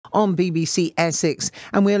on BBC Essex,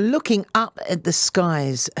 and we're looking up at the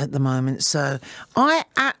skies at the moment. So I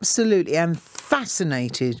absolutely am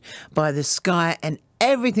fascinated by the sky and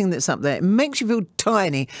everything that's up there. It makes you feel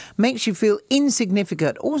tiny, makes you feel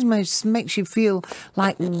insignificant, almost makes you feel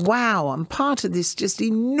like, wow, I'm part of this just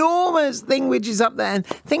enormous thing which is up there, and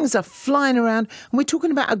things are flying around. And we're talking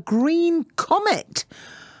about a green comet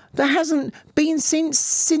that hasn't been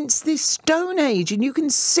since this Stone Age, and you can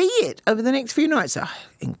see it over the next few nights. Oh,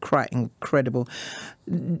 incredible.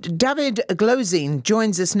 David Glozine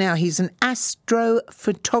joins us now. He's an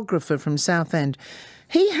astrophotographer from Southend.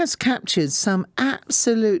 He has captured some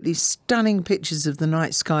absolutely stunning pictures of the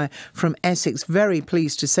night sky from Essex. Very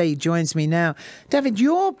pleased to say he joins me now. David,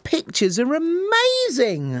 your pictures are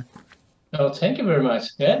amazing. Oh, thank you very much.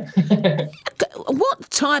 Yeah. What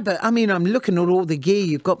type of, I mean, I'm looking at all the gear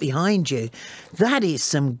you've got behind you. That is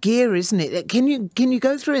some gear, isn't it? Can you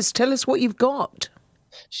go through it? Tell us what you've got.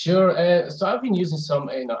 Sure. So I've been using some,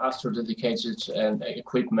 astro-dedicated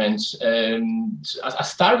equipment. I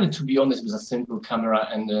started, to be honest, with a simple camera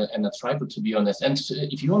and a tripod, to be honest. And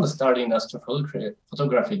if you want to start in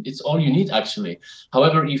astrophotography, it's all you need, actually.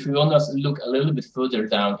 However, if you want to look a little bit further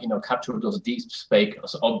down, capture those deep space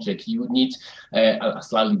objects, you would need a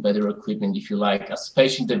slightly better equipment, if you like, a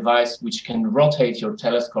spatial device which can rotate your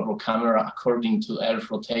telescope or camera according to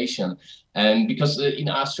Earth rotation. And because in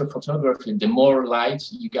astrophotography, the more light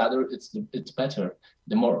you gather, it's better.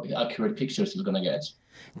 The more accurate pictures you're going to get.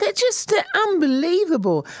 They're just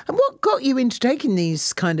unbelievable. And what got you into taking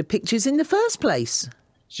these kind of pictures in the first place?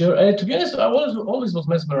 Sure. To be honest, I always was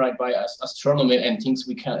mesmerized by astronomy and things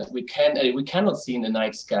we cannot see in the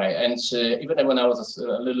night sky. And even when I was a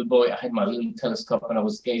little boy, I had my little telescope and I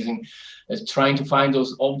was gazing, trying to find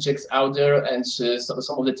those objects out there. And so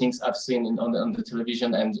some of the things I've seen on the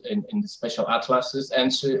television and in the special atlases. And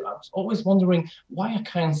I was always wondering why I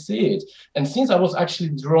can't see it. And since I was actually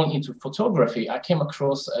drawn into photography, I came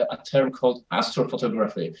across a term called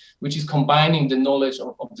astrophotography, which is combining the knowledge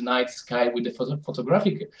of the night sky with the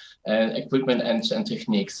photographic equipment and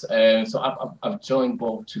techniques. So I've joined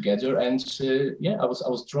both together, and I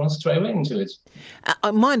was drawn straight away into it.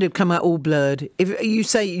 Mine had come out all blurred. If you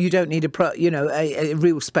say you don't need a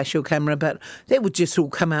real special camera, but they would just all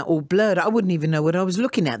come out all blurred. I wouldn't even know what I was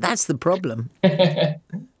looking at. That's the problem.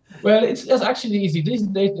 Well, it's actually easy. These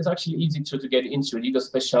days, it's actually easy to get into it. You got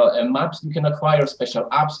special maps. You can acquire special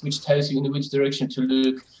apps which tells you in which direction to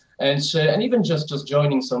look. And even just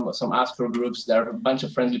joining some astro groups, there are a bunch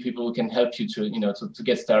of friendly people who can help you to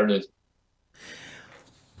get started.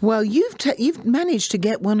 Well, you've managed to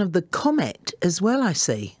get one of the Comet as well, I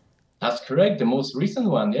see. That's correct, the most recent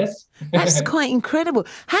one, yes. That's quite incredible.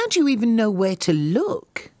 How do you even know where to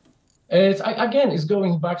look? It's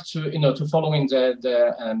going back to following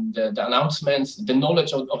the announcements, the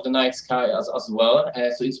knowledge of the night sky as well.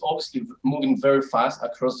 So it's obviously moving very fast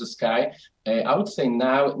across the sky. I would say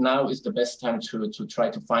now is the best time to try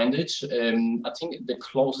to find it. I think the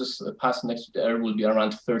closest pass next to the Earth will be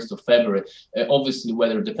around 1st of February. Obviously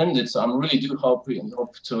weather dependent, so I really do hope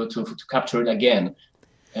to capture it again.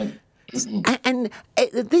 And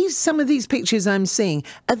some of these pictures I'm seeing,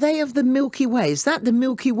 are they of the Milky Way? Is that the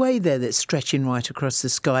Milky Way there that's stretching right across the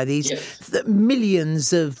sky? These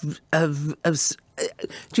millions of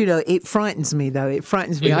it frightens me though. It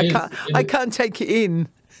frightens me. I can't take it in.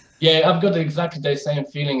 Yeah, I've got exactly the same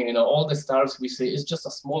feeling. All the stars we see is just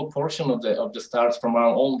a small portion of the stars from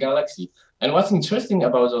our own galaxy. And what's interesting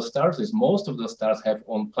about those stars is most of those stars have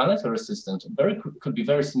own planetary systems. Could be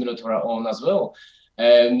very similar to our own as well.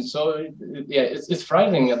 So yeah, it's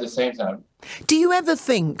frightening at the same time. Do you ever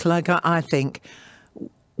think, like I think,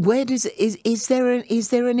 is there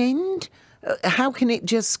an end? How can it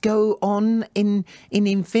just go on in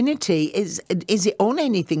infinity? Is it on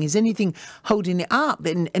anything? Is anything holding it up?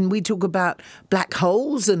 And we talk about black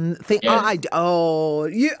holes and things. Yes. No.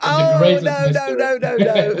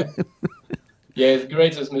 Yeah, it's the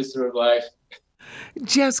greatest mystery of life.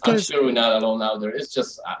 Just I'm sure we're not alone out there. It's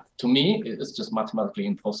just, to me, it's just mathematically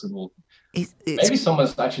impossible. Maybe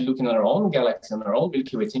someone's actually looking at our own galaxy and our own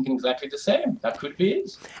Milky Way thinking exactly the same. That could be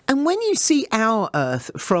it. And when you see our Earth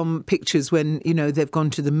from pictures when, they've gone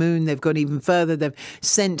to the moon, they've gone even further, they've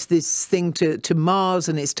sent this thing to Mars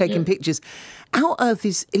and it's taken pictures. Our Earth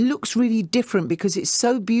it looks really different because it's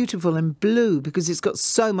so beautiful and blue, because it's got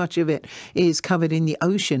so much of it is covered in the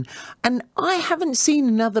ocean. And I haven't seen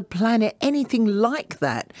another planet anything like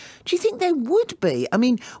that. Do you think there would be? I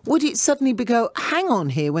mean, would it suddenly go, hang on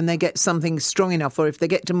here, when they get something strong enough, or if they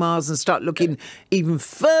get to Mars and start looking even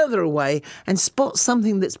further away and spot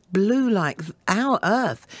something that's blue like our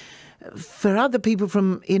Earth? for other people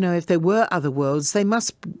from, you know, if there were other worlds, they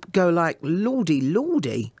must go like, lordy,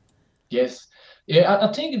 lordy. Yes. Yeah,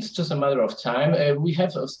 I think it's just a matter of time. We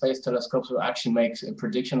have space telescopes who actually make a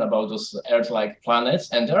prediction about those Earth-like planets,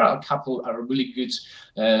 and there are a couple of really good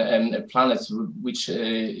planets which,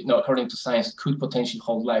 you know, according to science, could potentially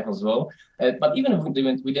hold life as well. But even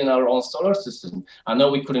within our own solar system, I know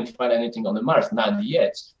we couldn't find anything on the Mars, not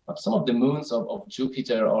yet. But some of the moons of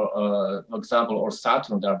Jupiter, or for example, or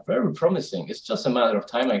Saturn, they are very promising. It's just a matter of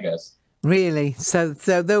time, I guess. Really? So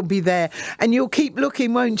they'll be there, and you'll keep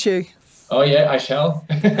looking, won't you? Oh yeah, I shall.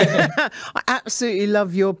 I absolutely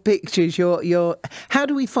love your pictures. Your how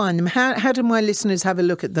do we find them? How do my listeners have a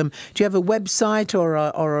look at them? Do you have a website or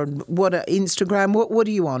Instagram? What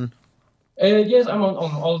are you on? Yes, I'm on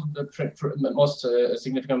all the most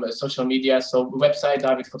significant social media. So website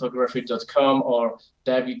davidphotography.com or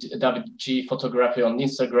David G Photography on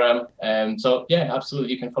Instagram. So yeah,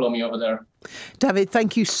 absolutely, you can follow me over there. David,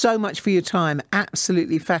 thank you so much for your time.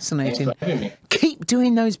 Absolutely fascinating. Thanks for having me. Keep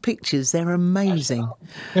doing those pictures. They're amazing.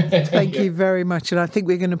 Thank you very much. And I think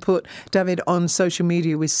we're going to put David on social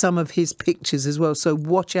media with some of his pictures as well. So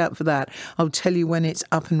watch out for that. I'll tell you when it's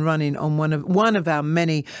up and running on one of our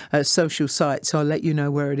many social sites. So I'll let you know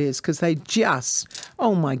where it is, because they just,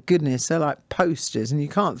 oh my goodness, they're like posters and you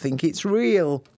can't think it's real.